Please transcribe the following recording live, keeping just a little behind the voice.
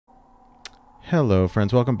Hello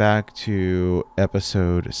friends, welcome back to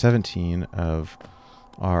episode 17 of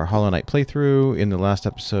our Hollow Knight playthrough. In the last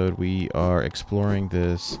episode we are exploring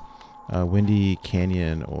this Windy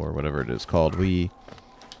Canyon or whatever it is called. We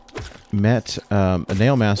met a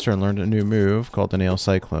Nail Master and learned a new move called the Nail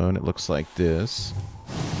Cyclone. It looks like this.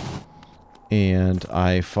 And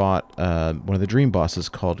I fought one of the dream bosses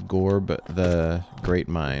called Gorb the Great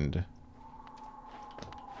Mind.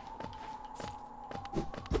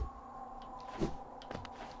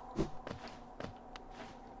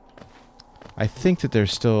 I think that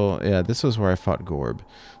there's still... Yeah, this was where I fought Gorb.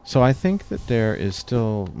 So I think that there is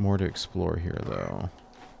still more to explore here, though.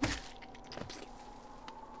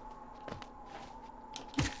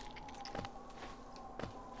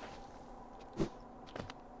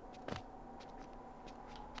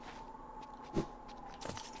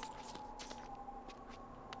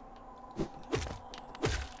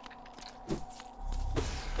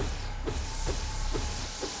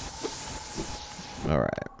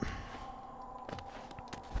 Alright.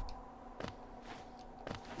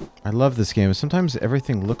 I love this game. Sometimes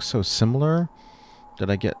everything looks so similar that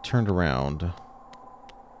I get turned around.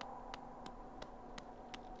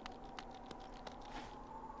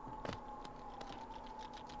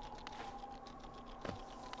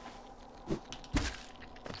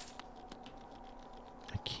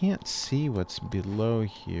 I can't see what's below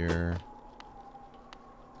here.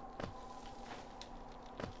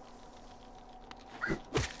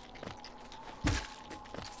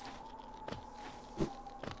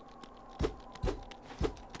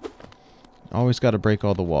 Always got to break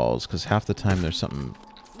all the walls, because half the time there's something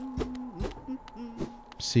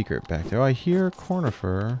secret back there. Oh, I hear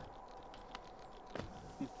Cornifer.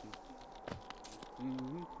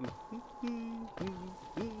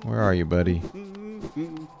 Where are you, buddy?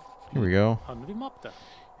 Here we go.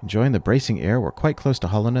 Enjoying the bracing air, we're quite close to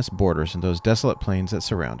Hollowness borders and those desolate plains that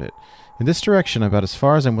surround it. In this direction, about as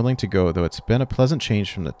far as I'm willing to go, though it's been a pleasant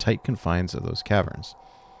change from the tight confines of those caverns.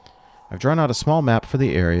 I've drawn out a small map for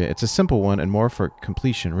the area. It's a simple one and more for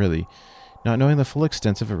completion, really. Not knowing the full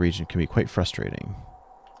extent of a region can be quite frustrating.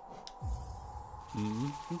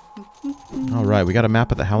 Alright, we got a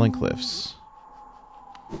map of the Howling Cliffs.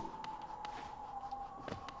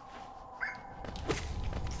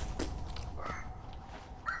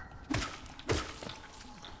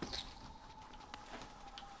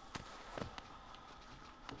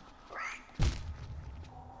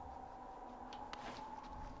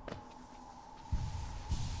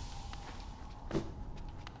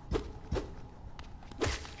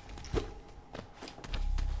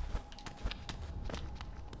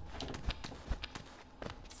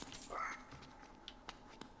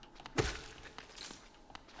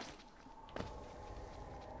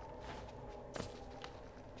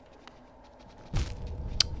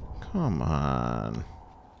 Come on.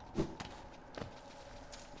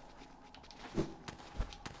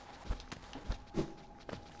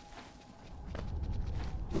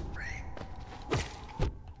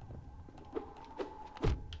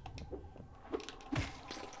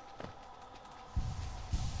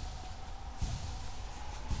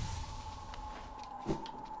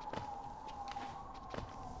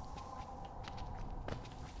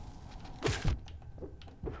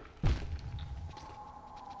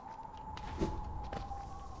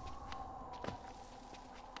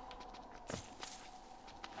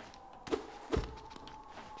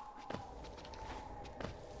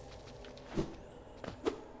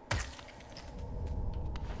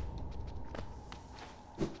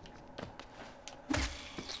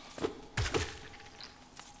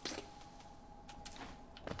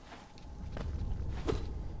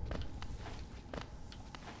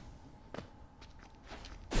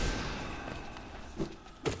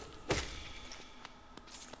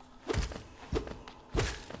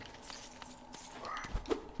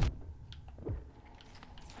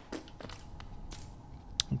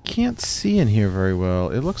 Can't see in here very well.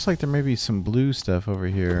 It looks like there may be some blue stuff over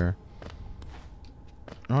here.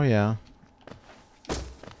 Oh yeah.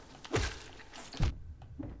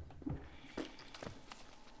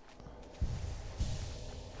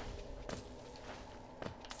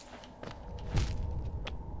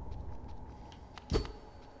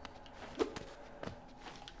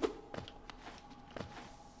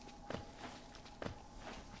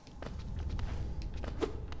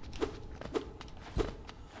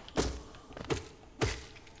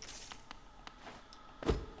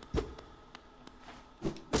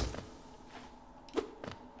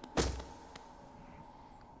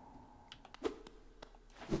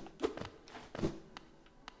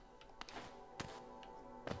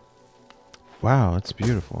 Wow, that's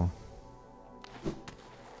beautiful.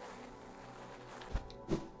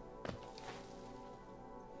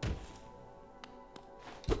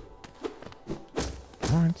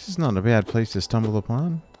 This is not a bad place to stumble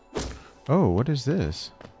upon. Oh, what is this?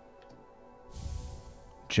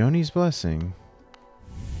 Joni's blessing.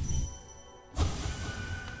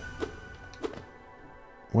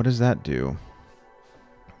 What does that do?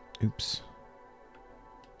 Oops.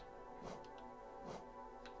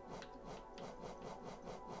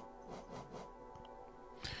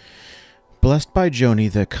 Blessed by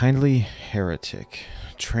Joni, the kindly heretic.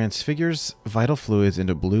 Transfigures vital fluids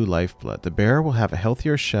into blue lifeblood. The bearer will have a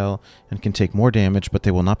healthier shell and can take more damage, but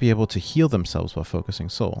they will not be able to heal themselves while focusing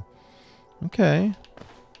soul. Okay.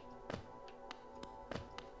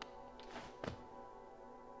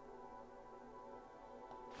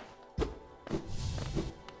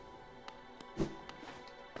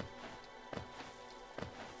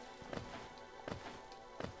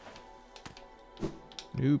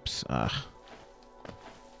 Oops. Ah.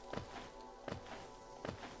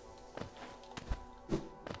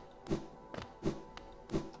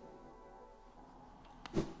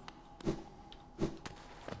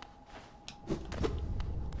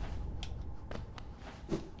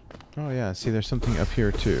 Oh yeah, see there's something up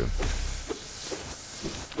here too.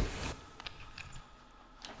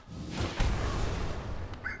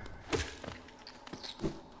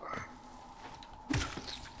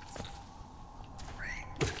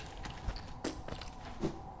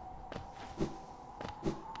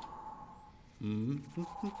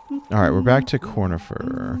 Alright, we're back to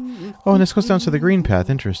Cornifer. Oh, and this goes down to the green path.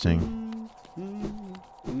 Interesting.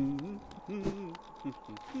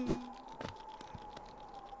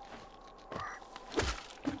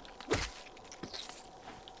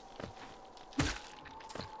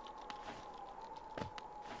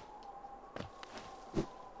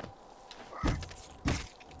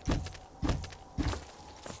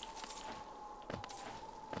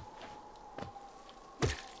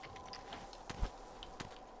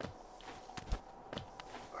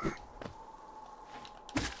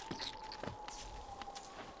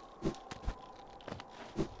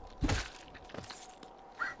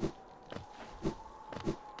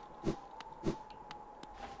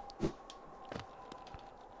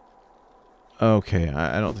 Okay,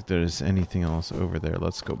 I don't think there's anything else over there.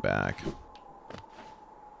 Let's go back.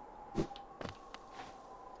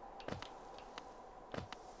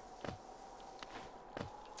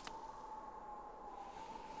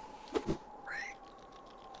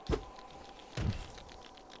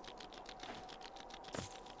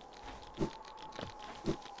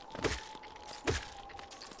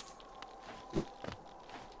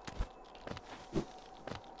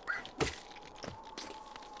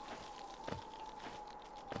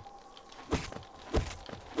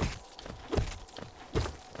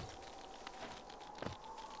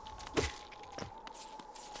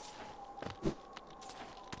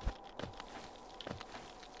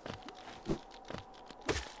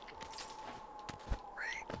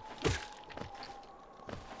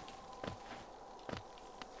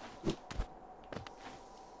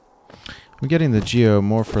 I'm getting the geo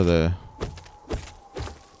more for the...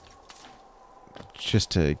 just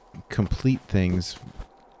to complete things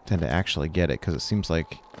than to actually get it, because it seems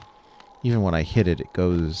like even when I hit it, it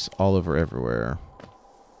goes all over everywhere.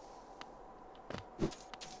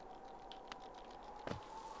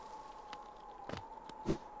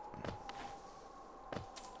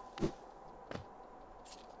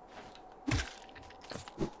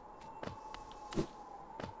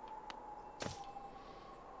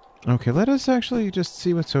 Okay, let us actually just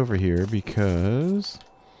see what's over here, because...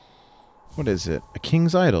 what is it? A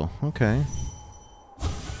king's idol. Okay.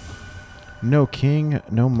 No king,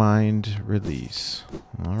 no mind, release.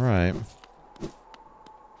 Alright.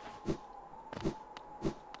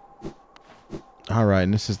 Alright,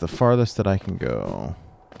 and this is the farthest that I can go.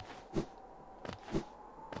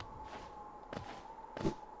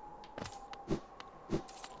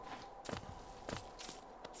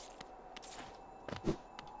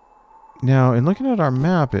 Now, in looking at our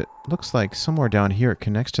map, it looks like somewhere down here it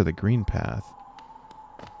connects to the green path.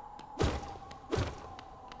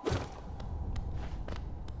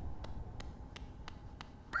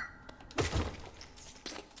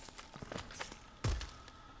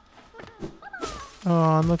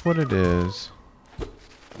 Oh, and look what it is.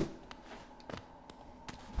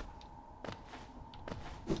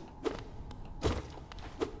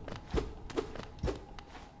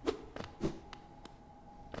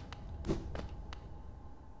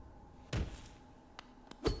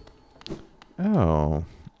 Oh.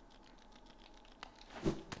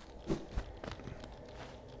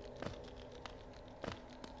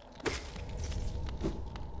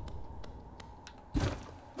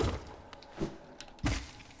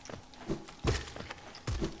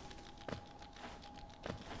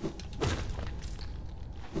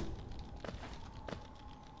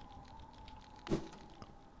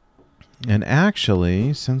 And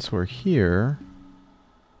actually, since we're here...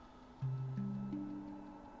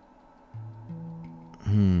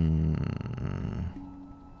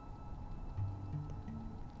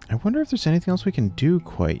 I wonder if there's anything else we can do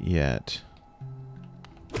quite yet.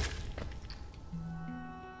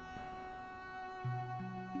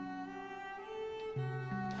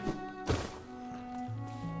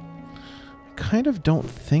 Kind of don't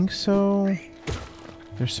think so.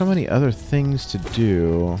 There's so many other things to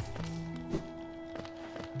do.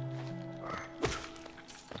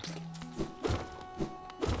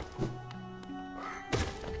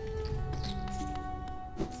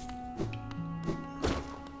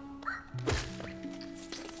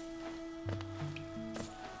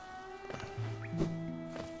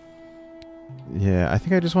 Yeah, I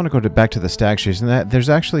think I just want to go back to the stag chase, and there's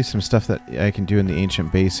actually some stuff that I can do in the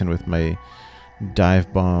ancient basin with my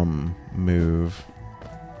dive bomb move.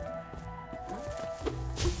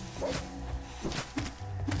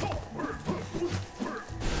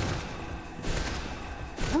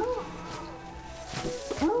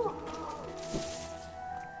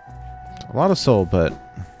 A lot of soul, but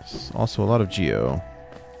also a lot of geo,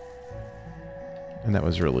 and that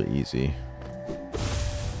was really easy.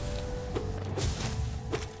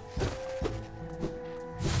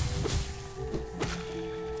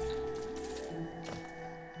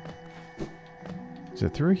 Is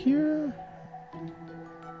it through here?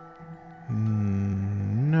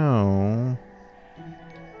 No.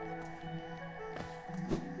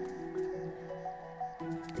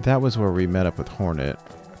 That was where we met up with Hornet.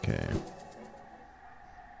 Okay.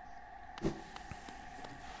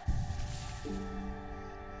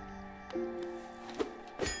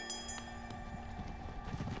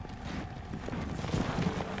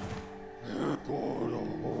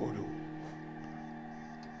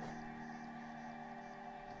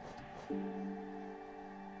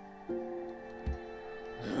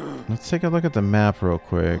 Let's take a look at the map real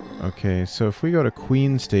quick. Okay, so if we go to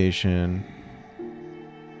Queen Station...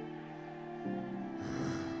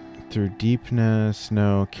 Through Deepness,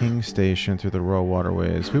 no, King Station, through the Royal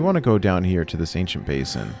Waterways. We want to go down here to this ancient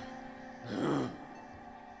basin.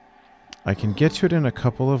 I can get to it in a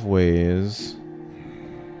couple of ways.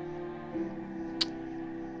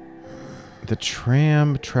 The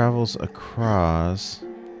tram travels across...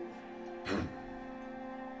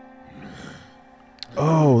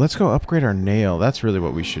 Oh, let's go upgrade our nail. That's really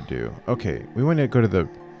what we should do. Okay, we want to go to the...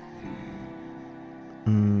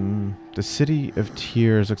 the City of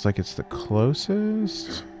Tears looks like it's the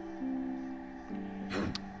closest.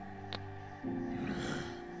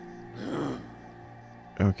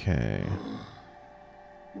 Okay.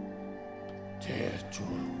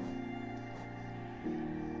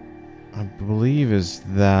 I believe is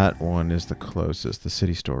that one is the closest, the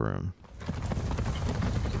city storeroom.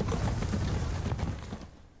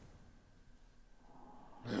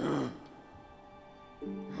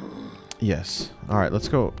 Yes. Alright, let's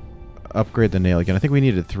go upgrade the nail again. I think we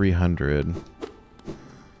needed 300.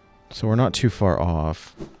 So we're not too far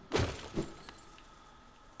off.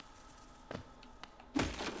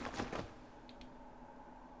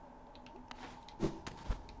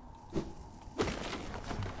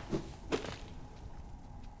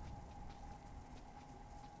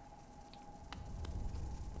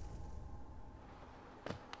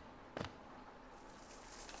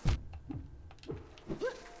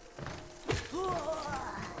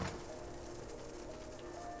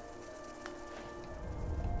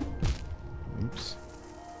 Oops.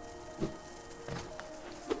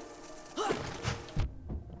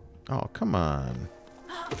 Oh, come on.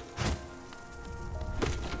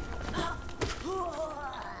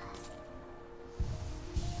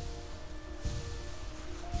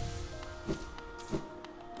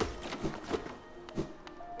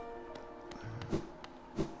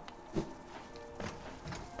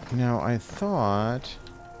 Now, I thought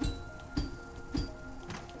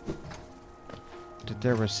that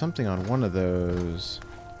there was something on one of those.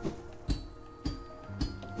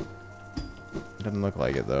 Doesn't look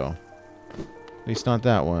like it, though. At least not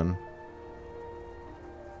that one.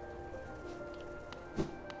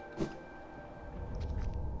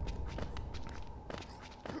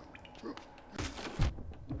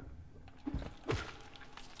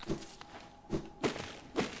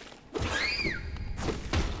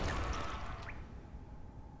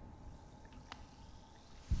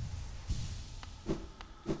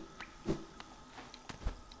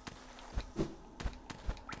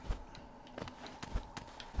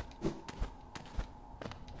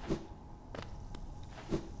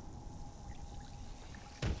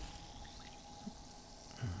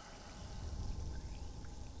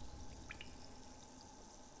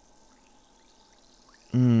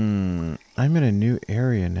 I'm in a new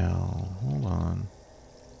area now. Hold on.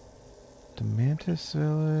 The Mantis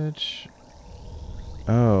Village.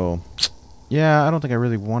 Oh. Yeah, I don't think I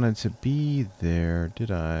really wanted to be there, did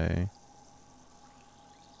I?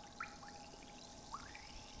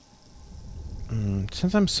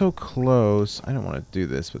 Since I'm so close, I don't want to do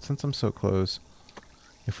this, but since I'm so close,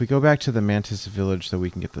 if we go back to the Mantis Village so we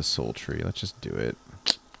can get the soul tree, let's just do it.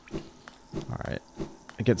 Alright.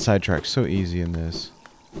 I get sidetracked so easy in this.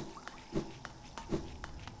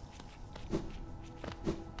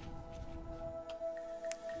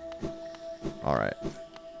 Alright.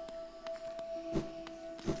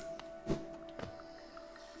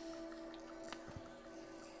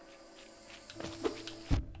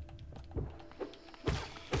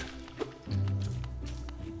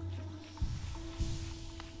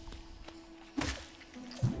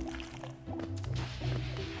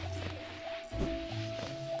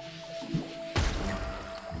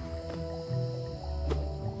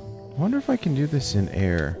 I wonder if I can do this in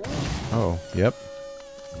air. Oh, yep.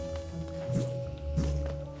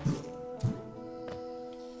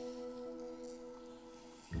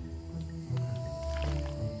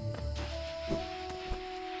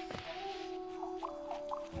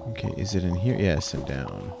 Okay, is it in here? Yes, and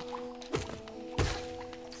down.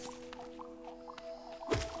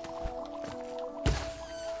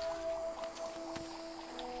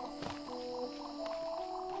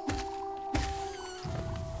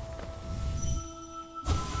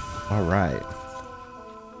 All right.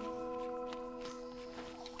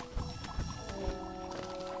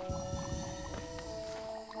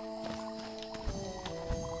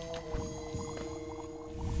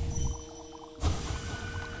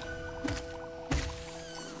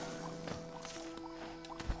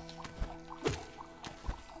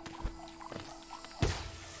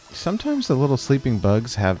 Sometimes the little sleeping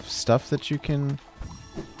bugs have stuff that you can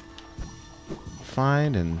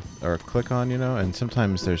find and or click on, you know, and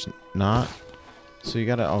sometimes there's not. So you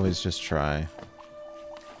gotta always just try.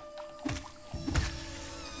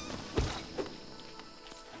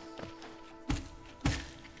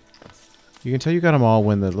 You can tell you got them all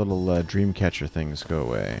when the little dream catcher things go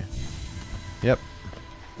away. Yep.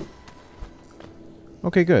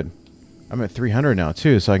 Okay, good. I'm at 300 now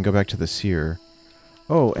too, so I can go back to the seer.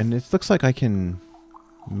 Oh, and it looks like I can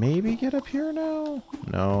maybe get up here now?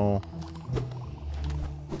 No.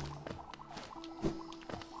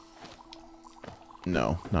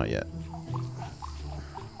 No, not yet.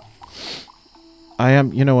 I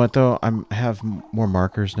am, you know what though? I have more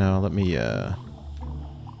markers now. Let me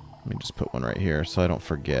just put one right here so I don't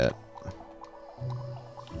forget.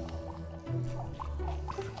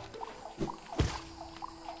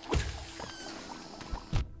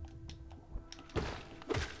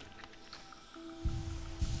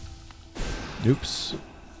 Oops.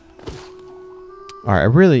 Alright, I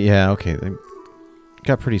really, yeah, okay. I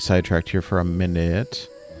got pretty sidetracked here for a minute.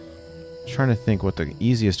 Trying to think what the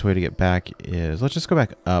easiest way to get back is. Let's just go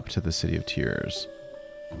back up to the City of Tears.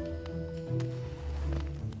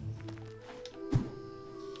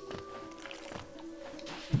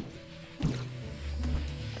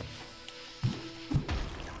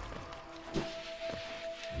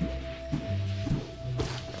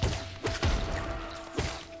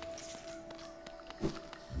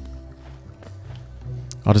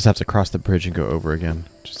 I'll just have to cross the bridge and go over again,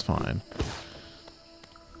 which is fine.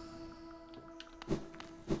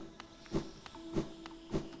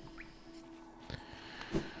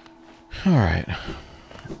 Alright.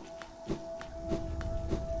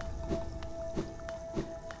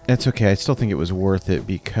 It's okay, I still think it was worth it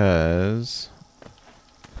because...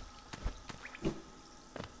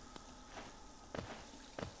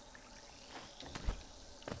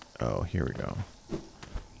 Oh, here we go.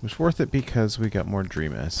 It was worth it because we got more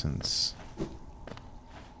Dream Essence.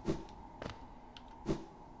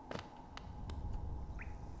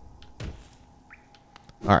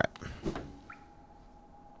 Alright.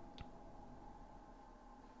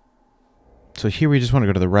 So here we just want to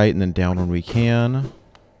go to the right and then down when we can.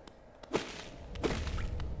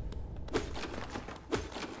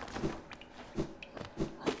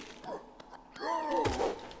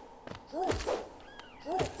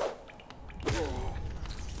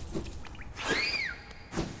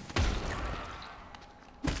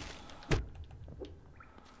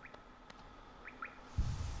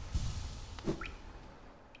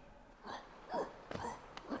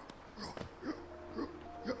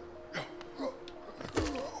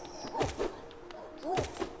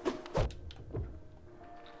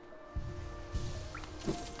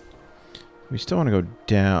 We still want to go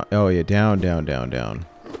down. Oh, yeah, down, down, down, down.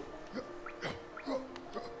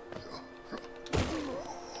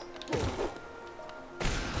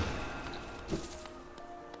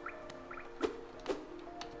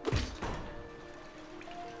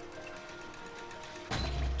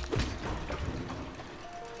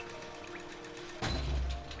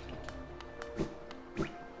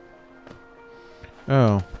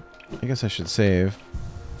 Oh, I guess I should save.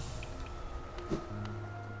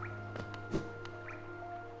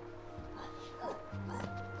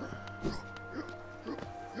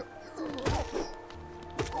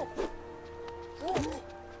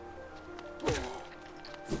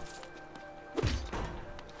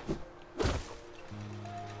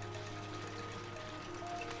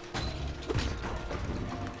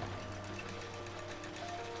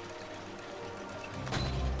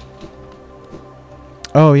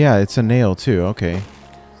 Oh, yeah, it's a nail, too. Okay.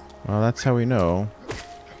 Well, that's how we know.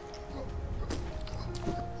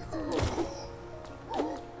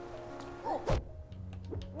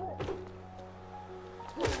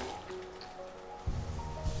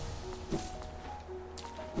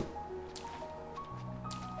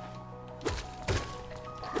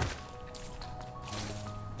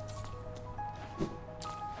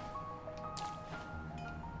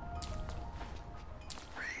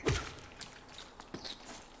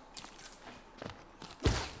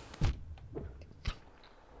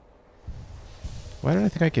 Why did I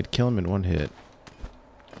think I could kill him in one hit?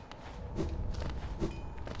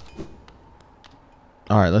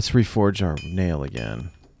 Alright, let's reforge our nail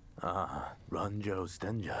again. Ranjo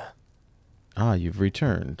Stenja. Ah, you've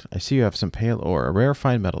returned. I see you have some pale ore, a rare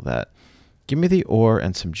fine metal that. Give me the ore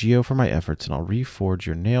and some geo for my efforts, and I'll reforge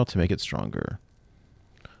your nail to make it stronger.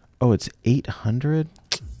 Oh, it's 800?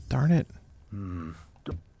 Darn it.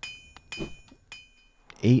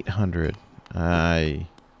 800.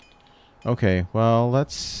 Okay, well,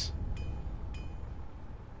 let's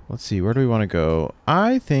see. Where do we want to go?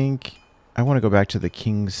 I think I want to go back to the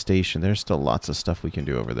King's Station. There's still lots of stuff we can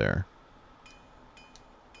do over there.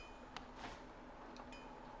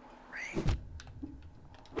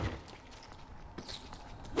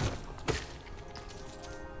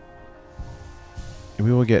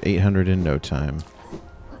 We will get 800 in no time.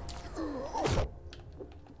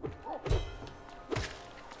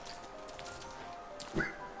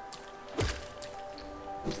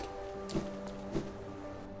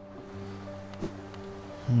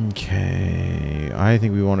 Okay, I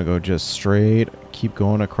think we want to go just straight, keep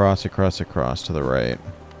going across to the right.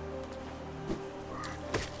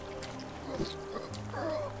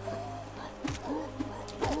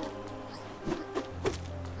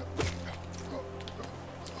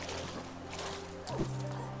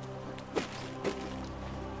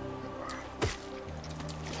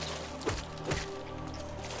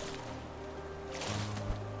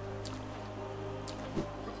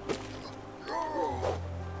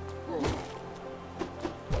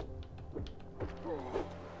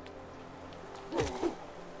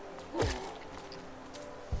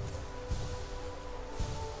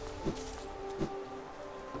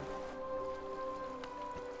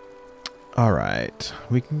 Alright,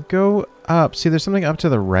 we can go up. See, there's something up to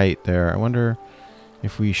the right there. I wonder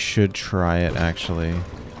if we should try it, actually.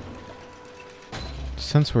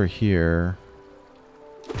 Since we're here...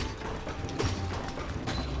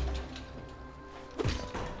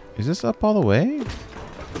 Is this up all the way?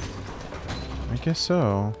 I guess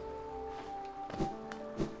so.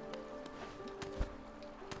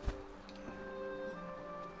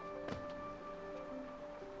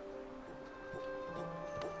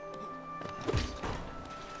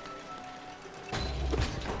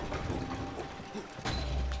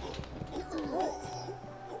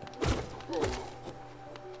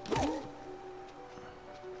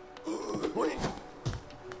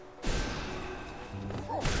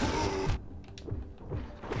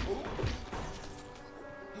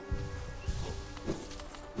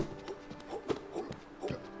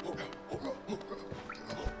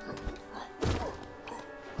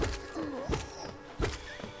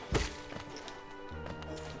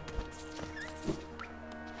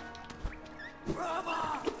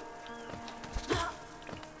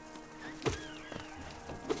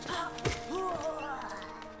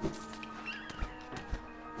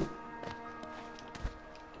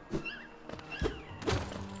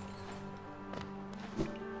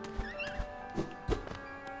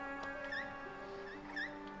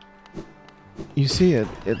 You see,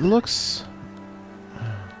 it looks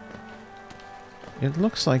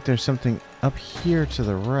like there's something up here to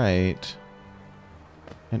the right.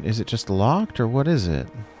 And is it just locked, or what is it?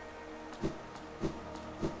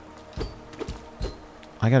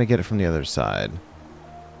 I gotta get it from the other side.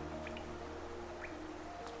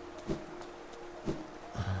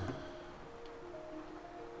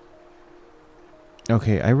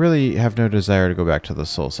 Okay, I really have no desire to go back to the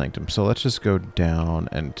Soul Sanctum, so let's just go down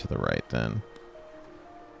and to the right then.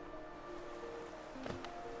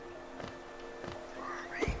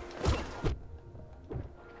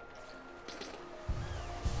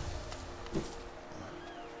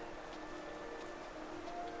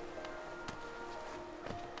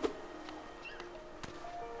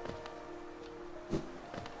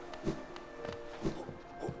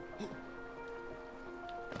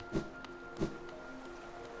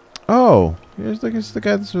 Oh, here's the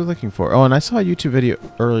guy that we're looking for. Oh, and I saw a YouTube video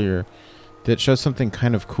earlier that shows something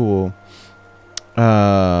kind of cool.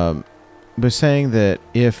 Was saying that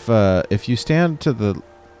if you stand to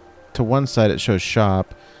one side, it shows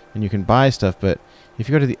shop, and you can buy stuff. But if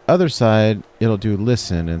you go to the other side, it'll do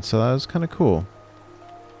listen, and so that was kind of cool.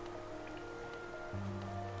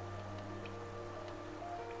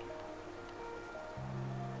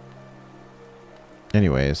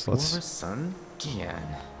 Anyways, let's...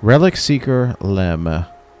 Relic Seeker Lumm.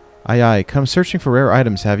 Aye aye, come searching for rare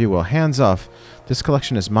items, have you? Well, hands off. This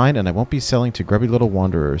collection is mine, and I won't be selling to grubby little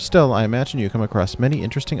wanderers. Still, I imagine you come across many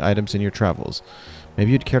interesting items in your travels.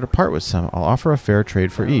 Maybe you'd care to part with some. I'll offer a fair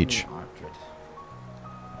trade for each.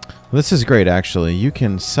 This is great, actually. You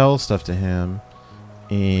can sell stuff to him,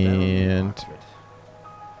 and...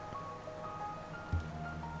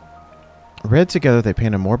 Read together, they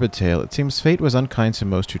paint a morbid tale. It seems fate was unkind to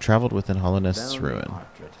most who traveled within Hollownest's ruin.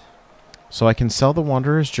 So I can sell the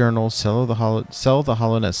Wanderer's Journal, sell the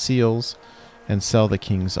Hollownest Seals, and sell the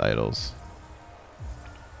King's Idols.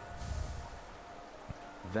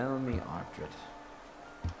 Velmi Artred.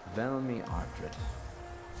 Velmi Artred.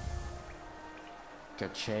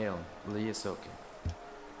 Kachael Liasoke.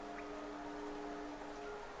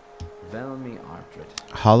 Velmi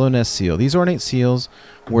Artred. Hollownest Seal. These ornate seals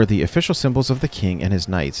were the official symbols of the king and his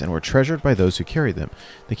knights, and were treasured by those who carried them.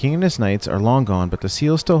 The king and his knights are long gone, but the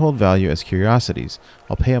seals still hold value as curiosities.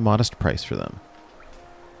 I'll pay a modest price for them.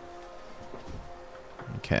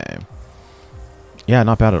 Okay. Yeah,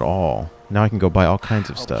 not bad at all. Now I can go buy all kinds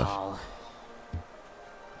of stuff.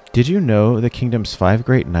 Did you know the kingdom's 5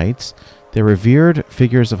 great knights? They're revered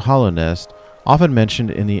figures of Hollownest, often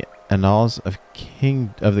mentioned in the annals of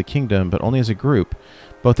the kingdom, but only as a group.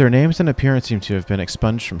 Both their names and appearance seem to have been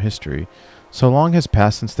expunged from history. So long has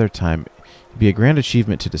passed since their time, it'd be a grand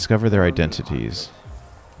achievement to discover their identities.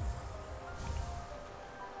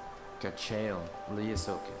 Kachael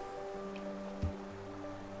Liasoke.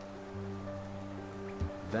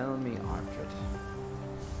 Velmi Artred.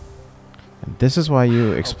 And this is why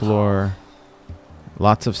you explore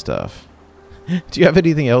lots of stuff. Do you have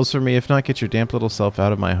anything else for me? If not, get your damp little self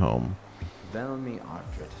out of my home. Velmi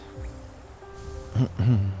Artred.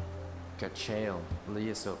 Kachael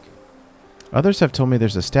Liasoke. Others have told me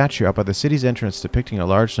there's a statue out by the city's entrance depicting a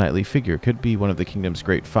large knightly figure. Could be one of the kingdom's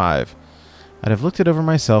great 5. I'd have looked it over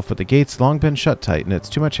myself, but the gate's long been shut tight, and it's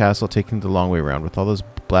too much hassle taking the long way around with all those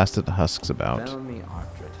blasted husks about. Velmi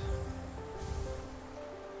Artred.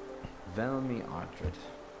 Velmi Artred.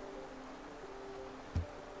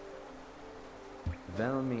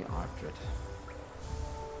 Velmi Artred.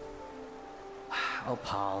 Oh,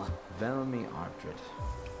 Paul. Velmi Artred.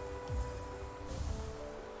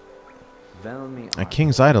 Velmi Artred. A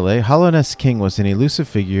king's idol, eh? Hollownest's king was an elusive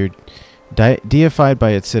figure deified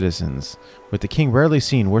by its citizens. With the king rarely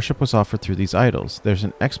seen, worship was offered through these idols. There's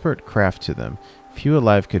an expert craft to them. Few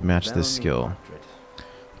alive could match this skill.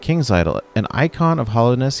 King's idol, an icon of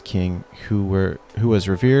Hollownest's king who was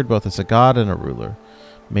revered both as a god and a ruler.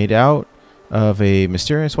 Made out of a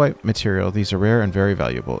mysterious white material, these are rare and very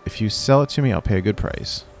valuable. If you sell it to me, I'll pay a good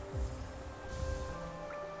price.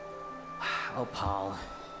 Oh, Paul.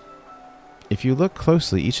 If you look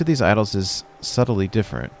closely, each of these idols is subtly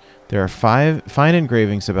different. There are 5 fine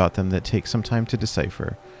engravings about them that take some time to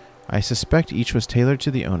decipher. I suspect each was tailored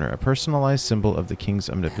to the owner, a personalized symbol of the king's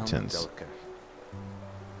omnipotence.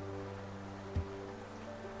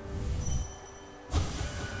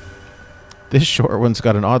 This short one's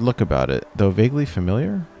got an odd look about it, though vaguely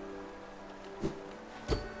familiar.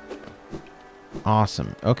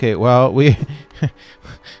 Awesome. Okay, well, we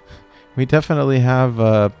we definitely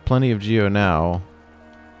have plenty of geo now.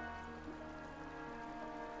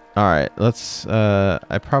 Alright, let's...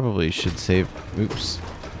 I probably should save... Oops.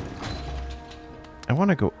 I want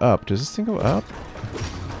to go up. Does this thing go up?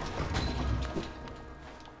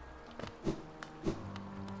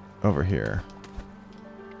 Over here.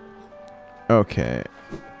 Okay.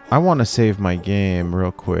 I want to save my game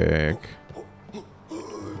real quick.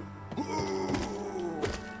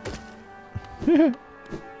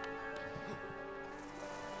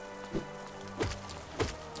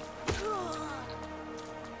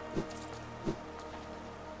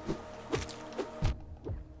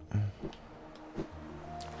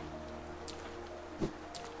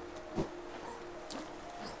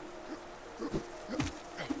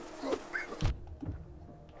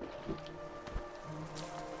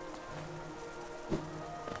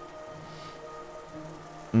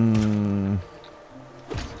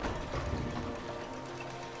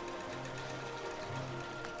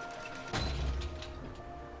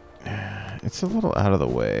 It's a little out of the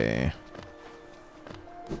way.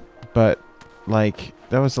 like,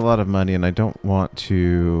 that was a lot of money, and I don't want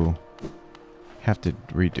to have to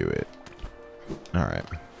redo it. Alright.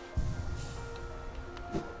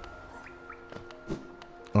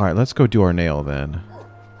 Alright, let's go do our nail then.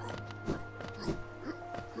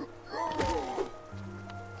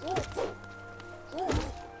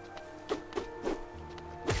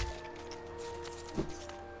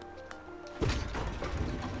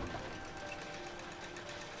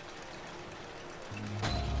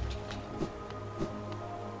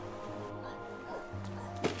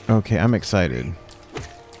 Okay, I'm excited.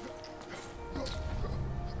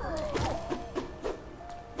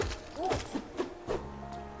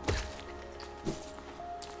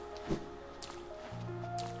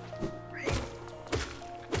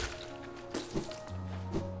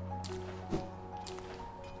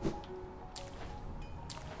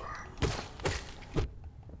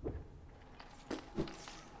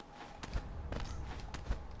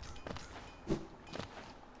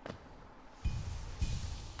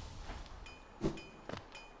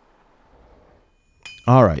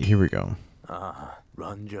 Alright, here we go.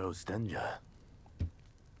 Ranjo Stenja.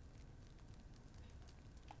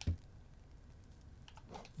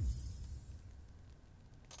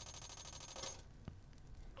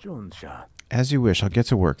 Jonsha. As you wish, I'll get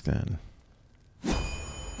to work then.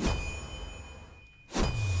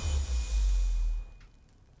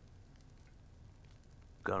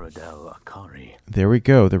 Garadel Akari. There we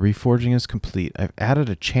go. The reforging is complete. I've added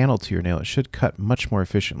a channel to your nail. It should cut much more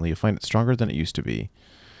efficiently. You'll find it stronger than it used to be.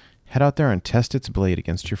 Head out there and test its blade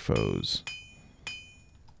against your foes.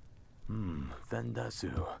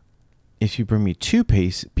 Vendasu. If you bring me 2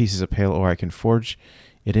 pieces of pale ore, I can forge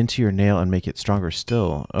it into your nail and make it stronger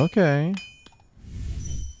still. Okay.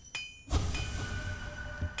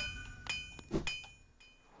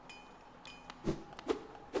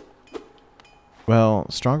 Well,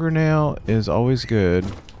 stronger nail is always good.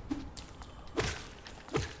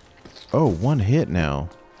 Oh, 1 hit now.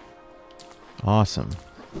 Awesome.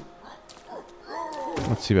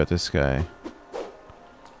 Let's see about this guy.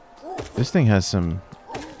 This thing has some...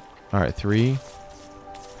 Alright, 3.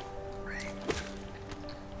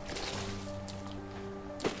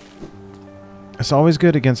 It's always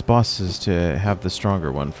good against bosses to have the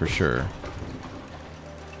stronger one for sure.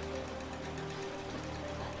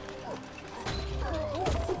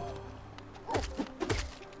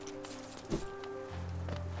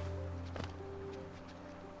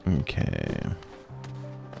 Okay.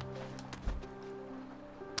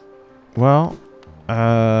 Well,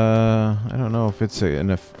 I don't know if it's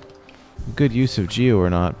enough good use of Geo or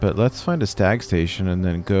not, but let's find a stag station and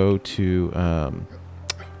then go to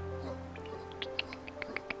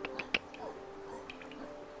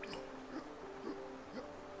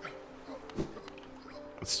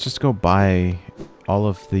let's just go buy all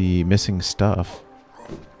of the missing stuff,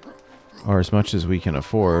 or as much as we can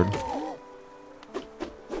afford.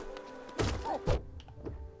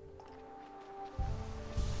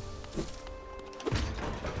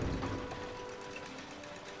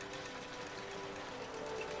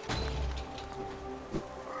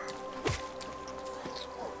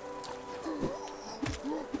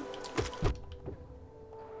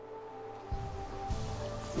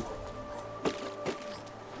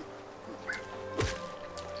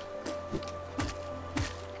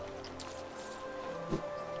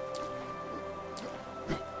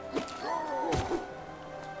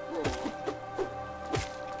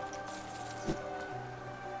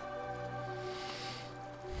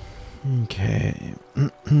 Okay.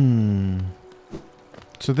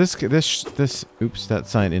 So this oops, that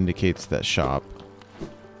sign indicates that shop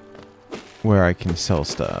where I can sell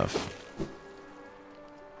stuff.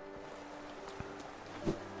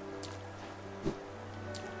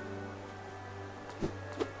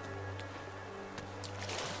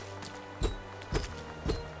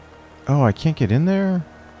 Oh, I can't get in there?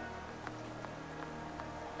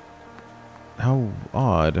 How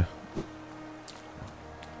odd.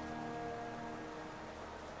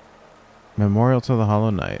 Memorial to the Hollow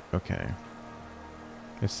Knight. Okay.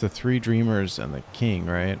 It's the 3 Dreamers and the King,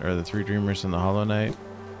 right? Or the 3 Dreamers and the Hollow Knight.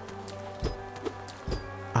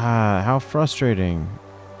 Ah, how frustrating.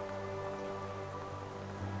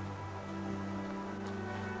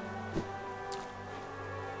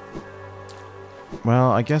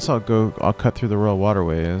 Well, I guess I'll cut through the Royal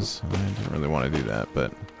Waterways. I didn't really want to do that,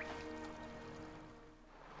 but...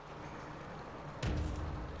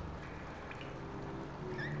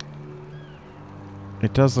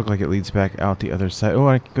 It does look like it leads back out the other side. Oh,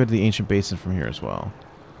 I can go to the Ancient Basin from here as well.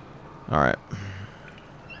 Alright.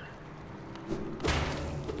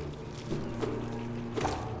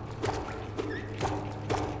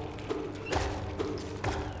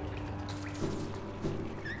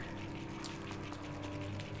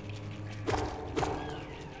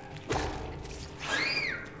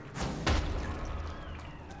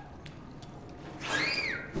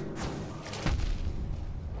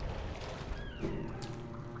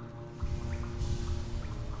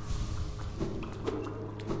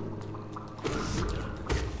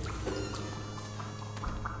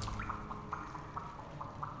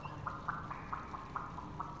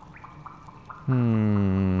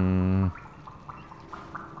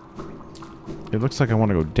 It looks like I want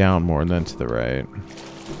to go down more and then to the right.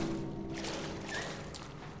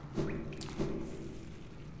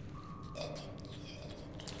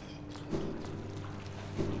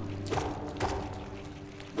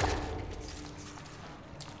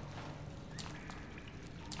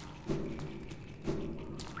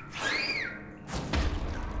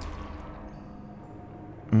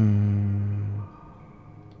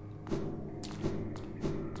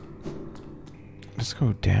 Let's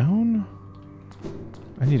go down?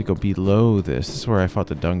 I need to go below this. This is where I fought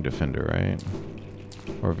the Dung Defender, right?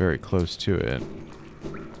 Or very close to it.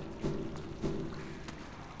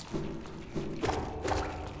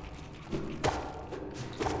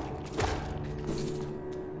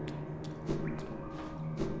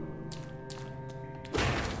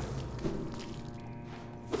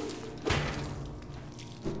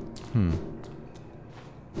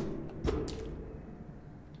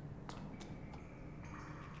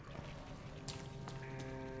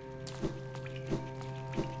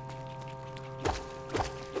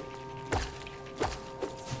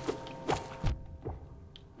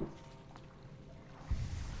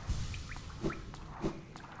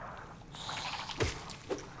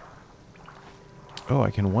 Oh, I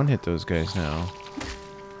can one-hit those guys now.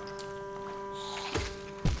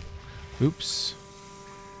 Oops.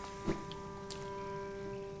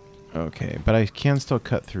 Okay, but I can still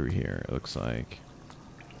cut through here, it looks like.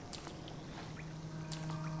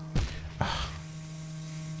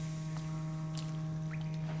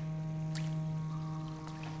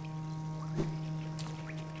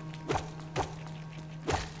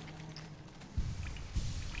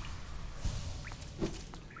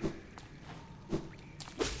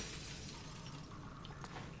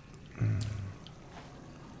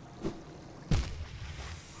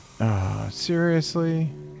 Seriously?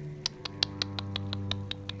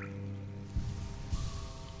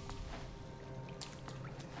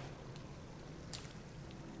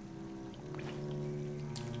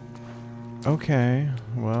 Okay,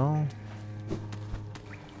 well,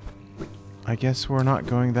 I guess we're not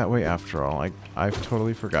going that way after all. I've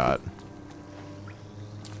totally forgot.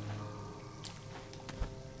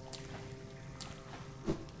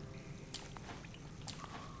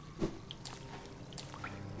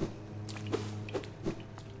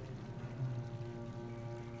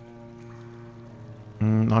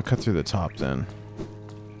 I'll cut through the top then.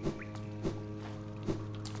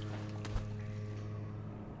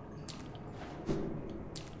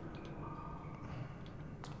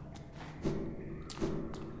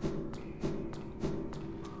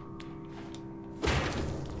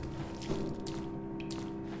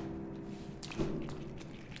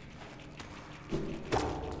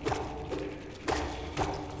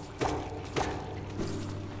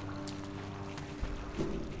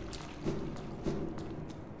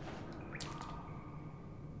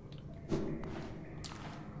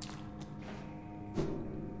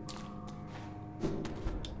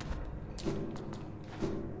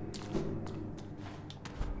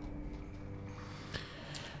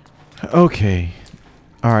 Okay.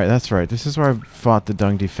 Alright, that's right. This is where I fought the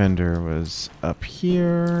Dung Defender, was up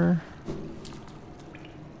here.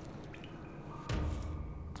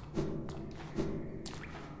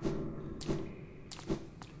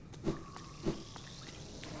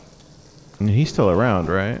 And he's still around,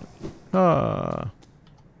 right? Ah.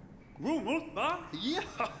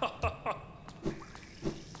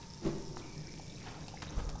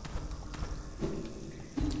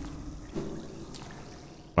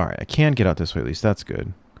 Alright, I can get out this way at least. That's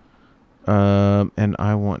good. And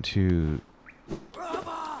I want to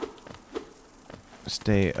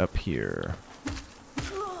stay up here.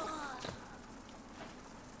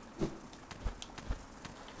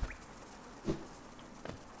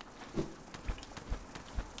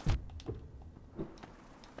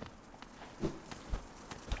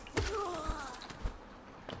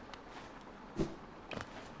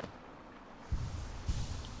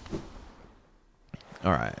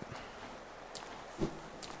 All right.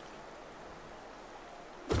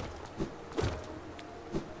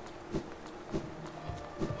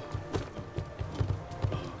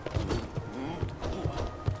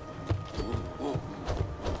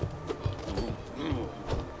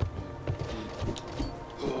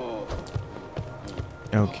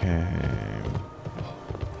 Okay.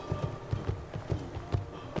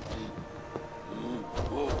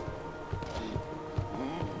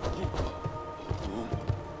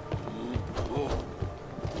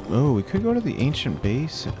 Oh, we could go to the ancient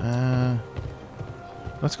base.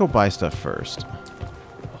 Let's go buy stuff first.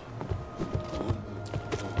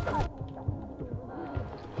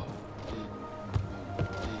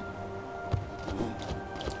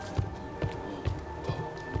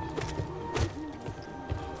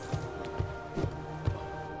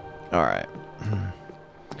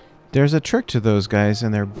 There's a trick to those guys,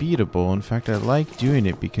 and they're beatable. In fact, I like doing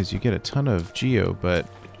it because you get a ton of geo, but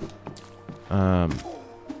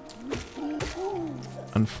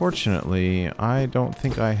unfortunately, I don't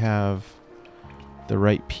think I have the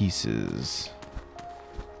right pieces.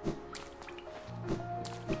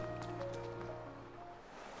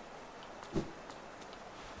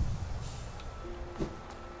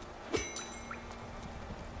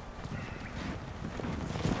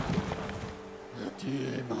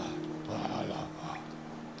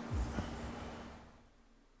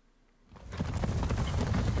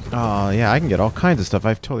 Oh, yeah, I can get all kinds of stuff.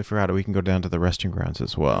 I've totally forgot it. We can go down to the resting grounds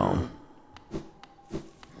as well.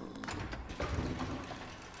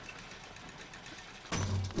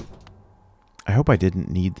 I hope I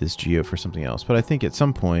didn't need this geo for something else, but I think at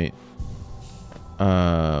some point,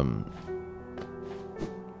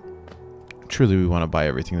 truly we want to buy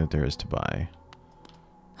everything that there is to buy.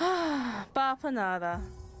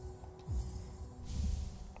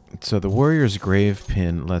 So the warrior's grave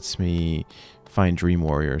pin lets me find dream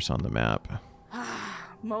warriors on the map.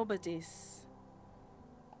 Mobadis.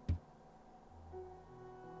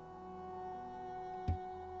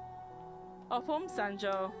 Opum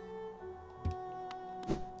Sanjo.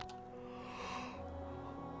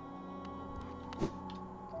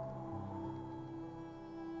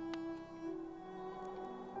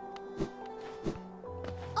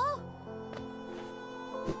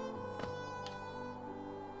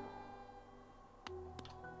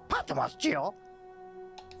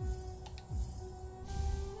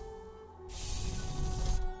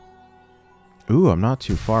 Ooh, I'm not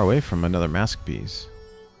too far away from another mask piece.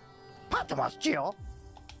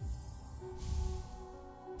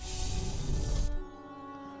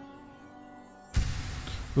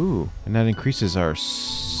 Ooh, and that increases our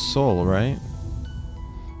soul, right?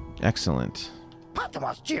 Excellent.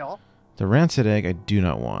 The rancid egg I do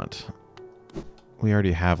not want. We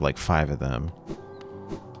already have like 5 of them.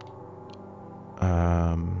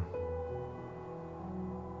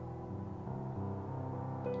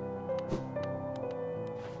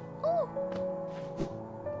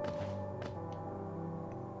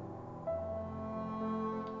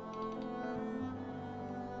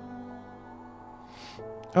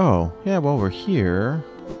 Oh, yeah, while we're here,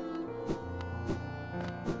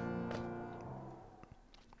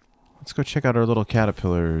 let's go check out our little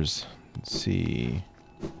caterpillars. Let's see.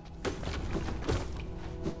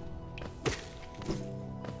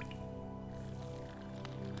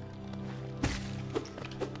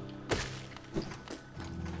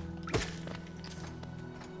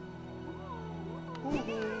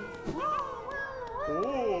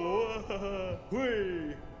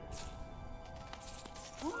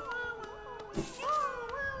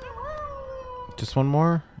 Just one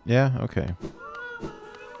more? Yeah, okay.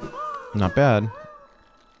 Not bad.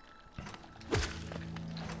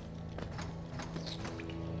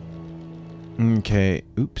 Okay,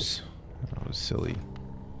 oops. That was silly.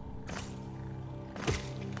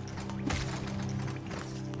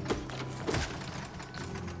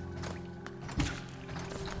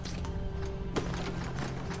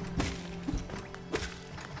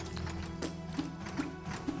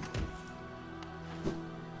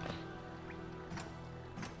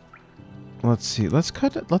 Let's see. Let's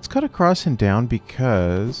cut across and down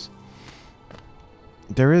because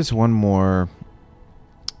there is one more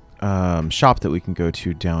shop that we can go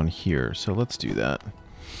to down here. So let's do that.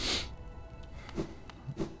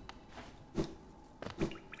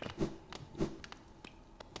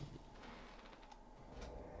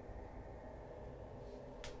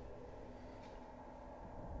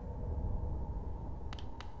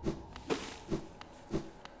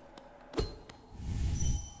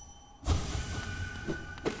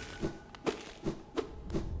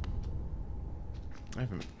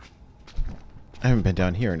 I haven't been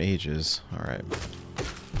down here in ages. All right.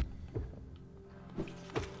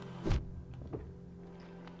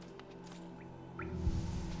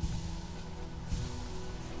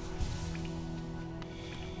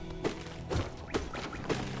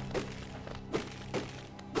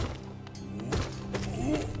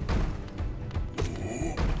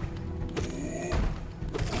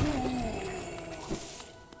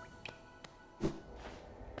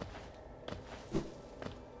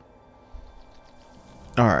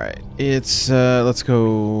 Alright, it's, let's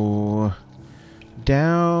go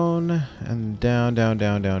down and down, down,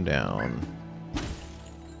 down, down, down.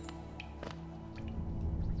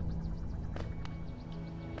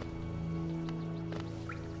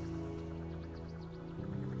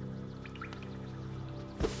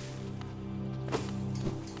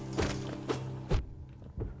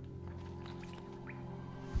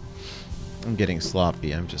 I'm getting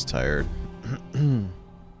sloppy. I'm just tired.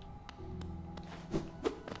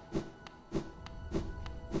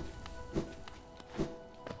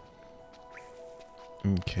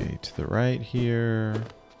 Okay, to the right here.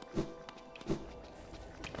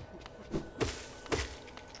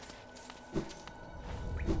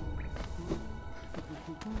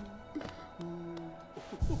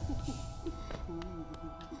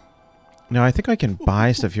 Now, I think I can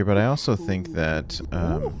buy stuff here, but I also think that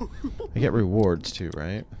I get rewards too,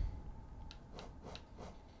 right?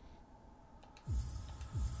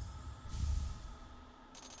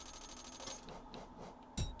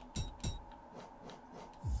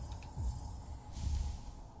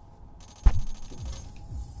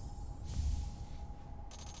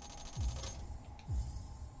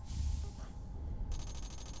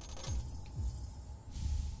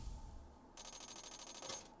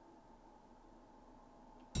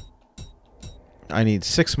 I need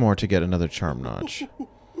 6 more to get another charm notch.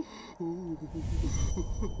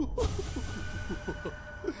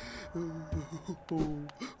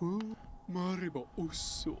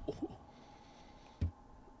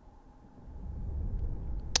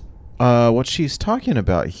 What she's talking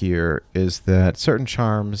about here is that certain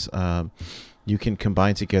charms you can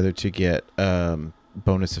combine together to get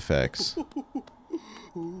bonus effects.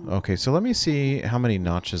 Okay, so let me see how many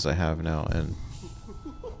notches I have now, and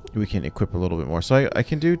we can equip a little bit more. So I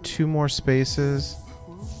can do 2 more spaces.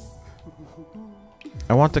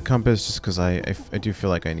 I want the compass just because I do feel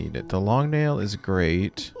like I need it. The long nail is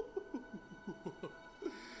great.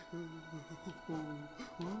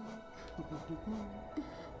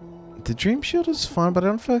 The dream shield is fun, but I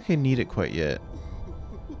don't feel like I need it quite yet.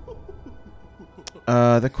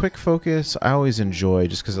 The quick focus I always enjoy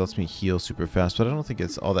just because it lets me heal super fast, but I don't think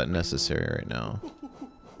it's all that necessary right now.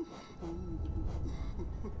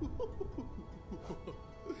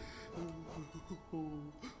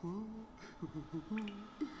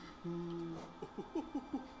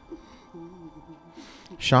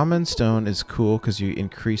 Shaman Stone is cool because you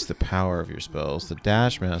increase the power of your spells. The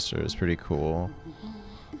Dash Master is pretty cool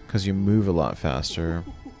because you move a lot faster.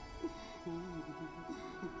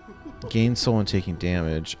 Gain soul when taking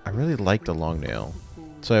damage. I really like the long nail.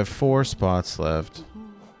 So I have 4 spots left.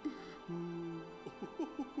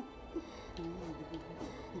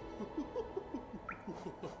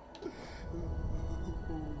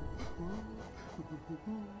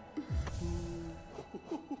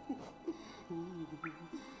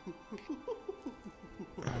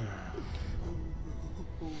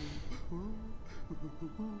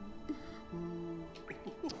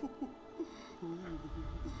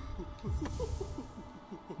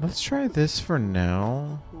 Let's try this for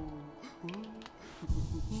now.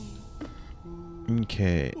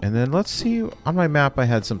 Okay, and then let's see. On my map I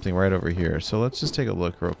had something right over here, so let's just take a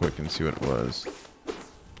look real quick and see what it was.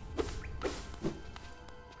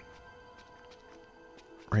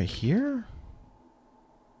 Right here?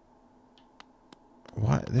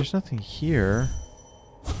 What? There's nothing here.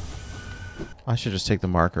 I should just take the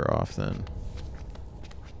marker off then.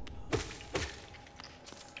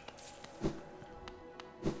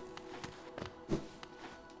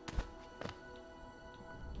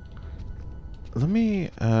 Let me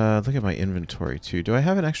look at my inventory too. Do I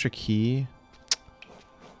have an extra key?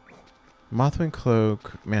 Mothwing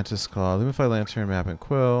Cloak, Mantis Claw, Lumify Lantern, Map and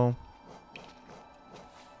Quill,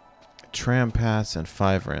 Tram Pass, and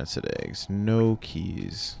 5 Rancid Eggs. No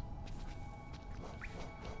keys.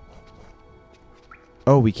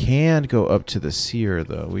 Oh, we can go up to the seer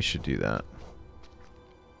though. We should do that.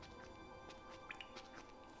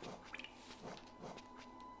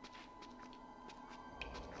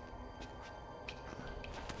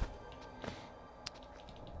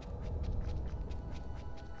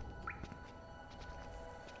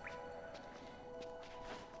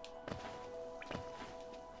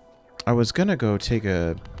 I was gonna go take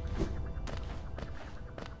a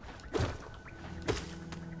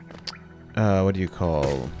what do you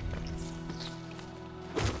call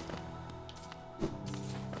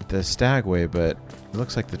the Stagway, but it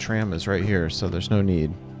looks like the tram is right here, so there's no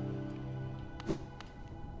need.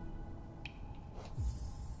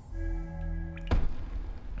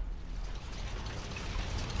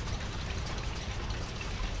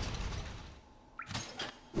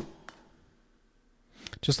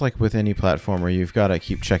 Just like with any platformer, you've got to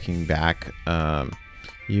keep checking back.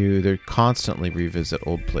 They constantly revisit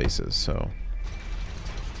old places, so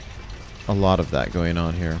a lot of that going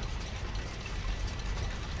on here.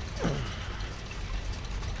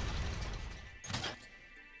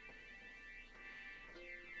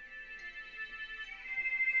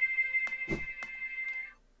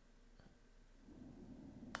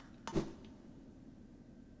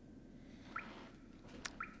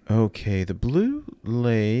 Okay, the Blue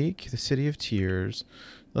Lake, the City of Tears.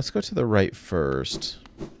 Let's go to the right first.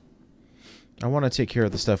 I want to take care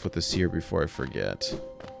of the stuff with the seer before I forget.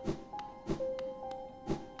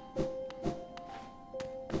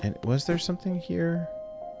 And was there something here?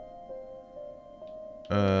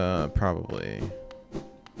 Probably.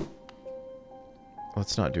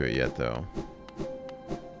 Let's not do it yet, though.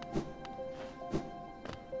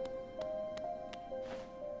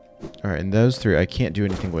 Alright, and those three I can't do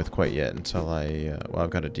anything with quite yet until I... well, I've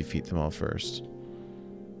got to defeat them all first.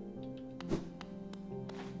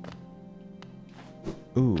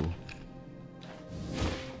 Ooh.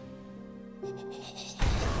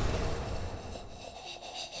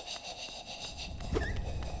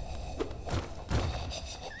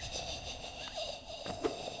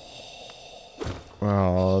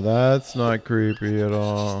 Wow, that's not creepy at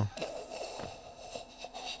all.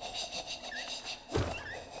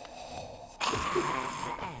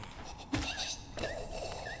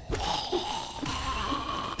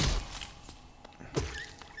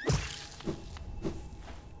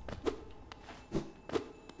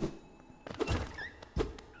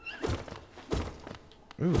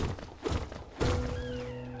 Ooh.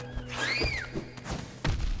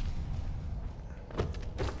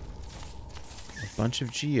 A bunch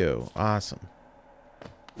of geo. Awesome.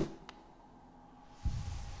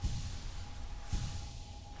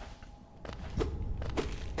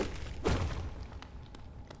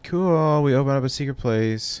 Cool. We open up a secret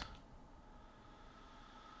place.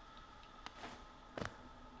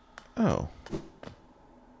 Oh.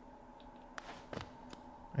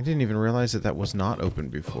 I didn't even realize that that was not open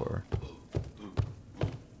before.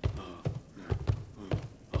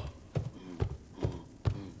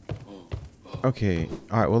 Okay,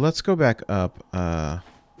 alright, well let's go back up. I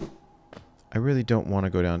really don't want to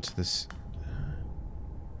go down to this...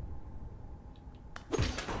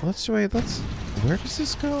 Let's wait, let's... Where does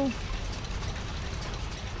this go?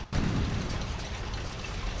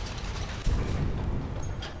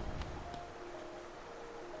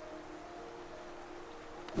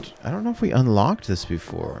 I don't know if we unlocked this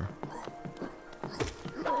before.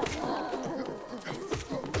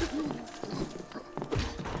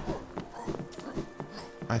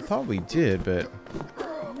 I thought we did, but...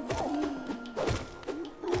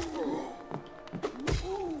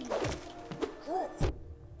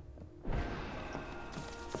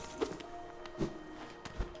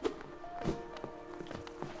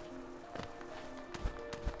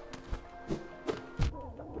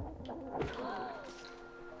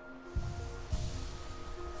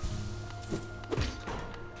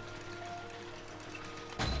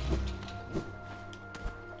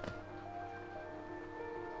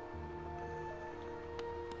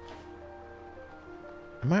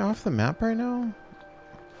 Am I off the map right now?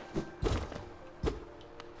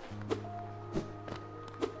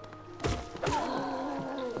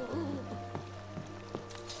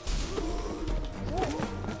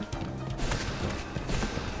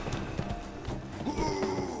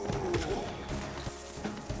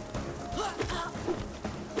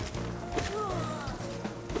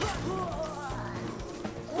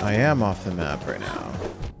 I am off the map right now.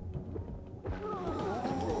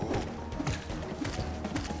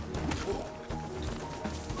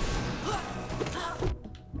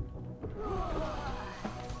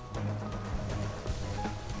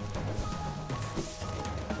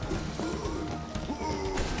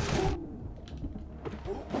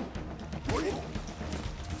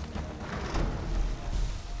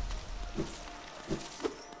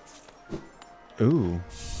 Ooh.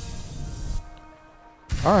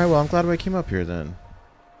 Alright, well, I'm glad we came up here then.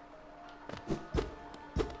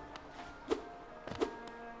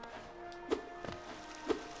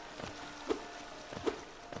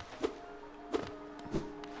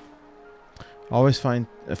 Always fun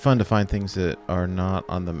to find things that are not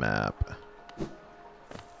on the map.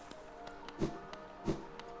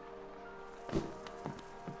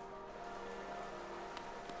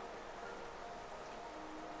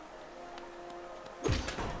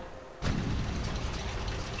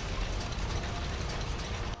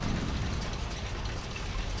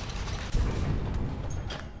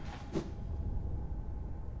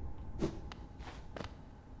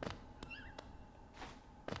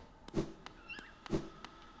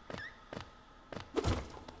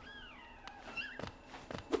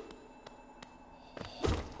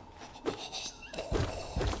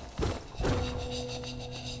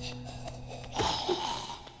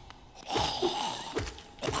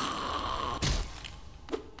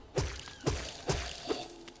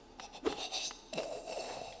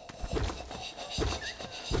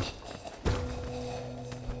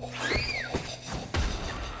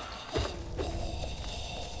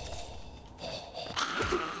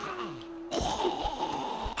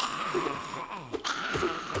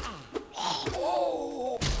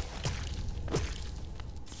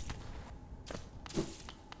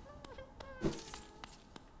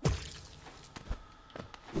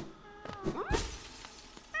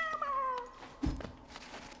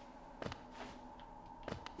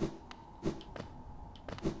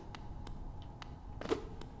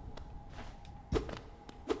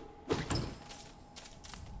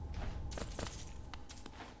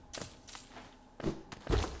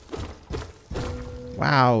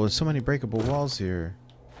 Wow, so many breakable walls here.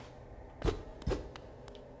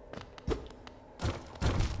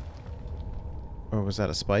 Or was that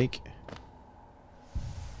a spike?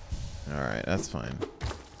 Alright, that's fine.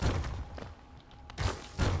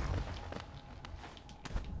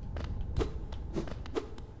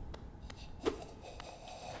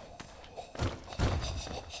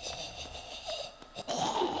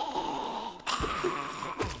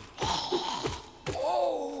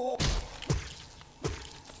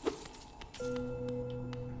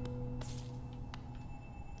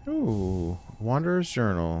 Ooh, Wanderer's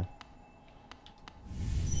Journal.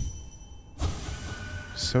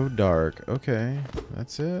 So dark. Okay,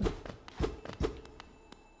 that's it.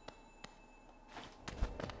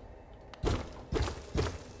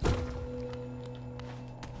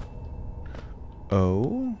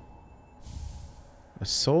 Oh? A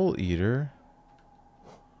soul eater?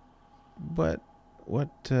 But what,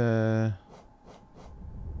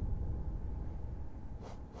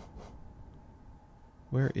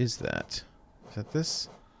 where is that? Is that this?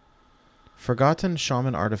 Forgotten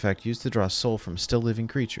shaman artifact used to draw soul from still living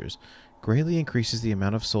creatures. Greatly increases the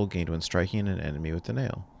amount of soul gained when striking an enemy with the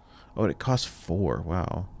nail. Oh, and it costs 4.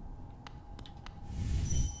 Wow.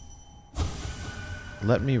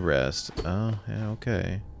 Let me rest. Oh, yeah,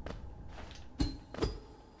 okay.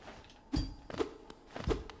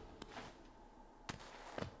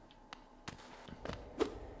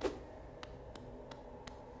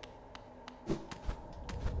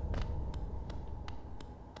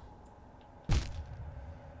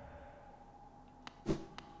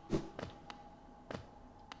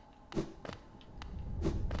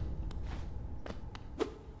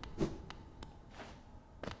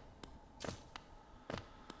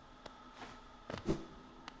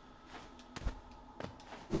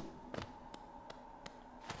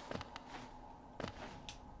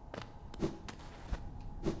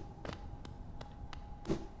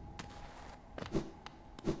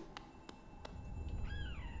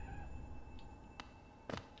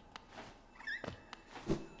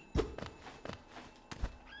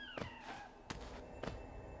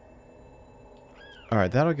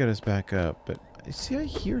 Alright, that'll get us back up. But, see, I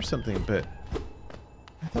hear something, but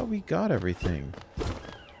I thought we got everything.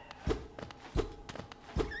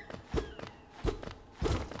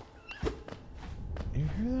 You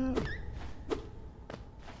hear that?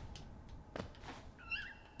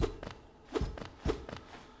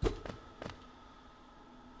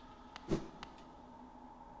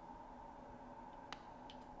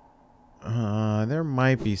 There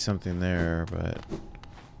might be something there, but...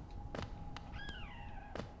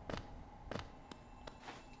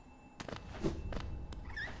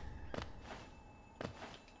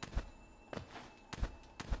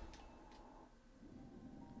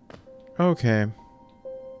 Okay.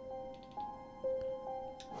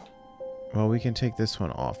 Well, we can take this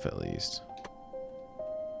one off at least.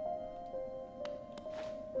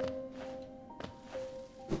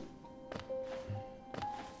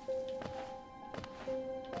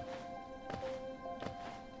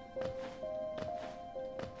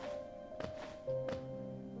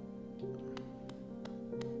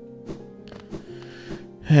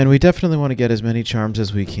 And we definitely want to get as many charms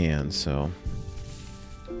as we can, so...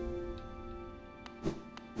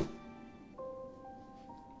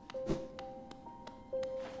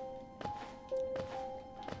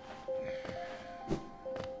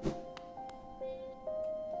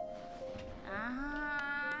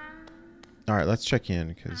 Alright, let's check in,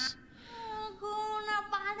 because...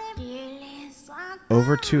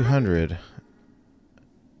 Over 200.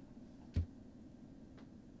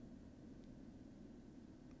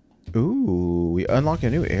 Ooh, we unlock a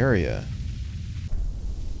new area.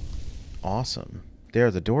 Awesome. There,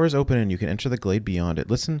 the door is open and you can enter the glade beyond it.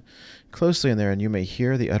 Listen closely in there and you may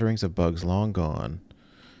hear the utterings of bugs long gone.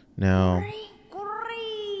 Now,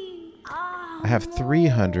 I have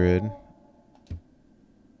 300.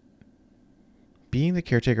 Being the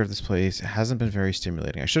caretaker of this place hasn't been very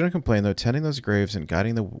stimulating. I shouldn't complain, though. Tending those graves and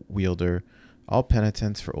guiding the wielder, all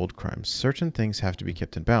penitents for old crimes. Certain things have to be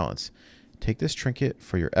kept in balance. Take this trinket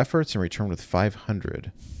for your efforts and return with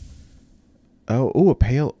 500. Oh, ooh, a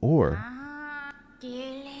pale ore.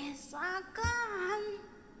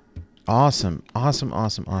 Awesome, awesome,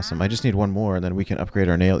 awesome, awesome. I just need one more, and then we can upgrade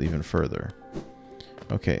our nail even further.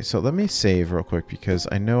 Okay, so let me save real quick, because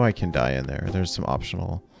I know I can die in there. There's some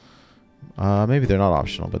optional... maybe they're not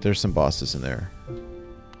optional, but there's some bosses in there.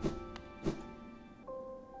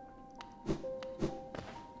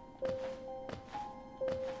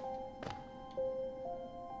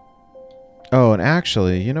 Oh, and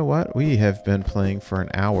actually, you know what? We have been playing for an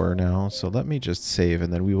hour now, so let me just save,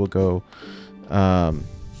 and then we will go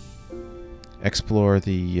explore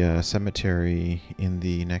the cemetery in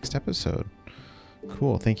the next episode.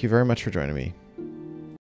 Cool. Thank you very much for joining me.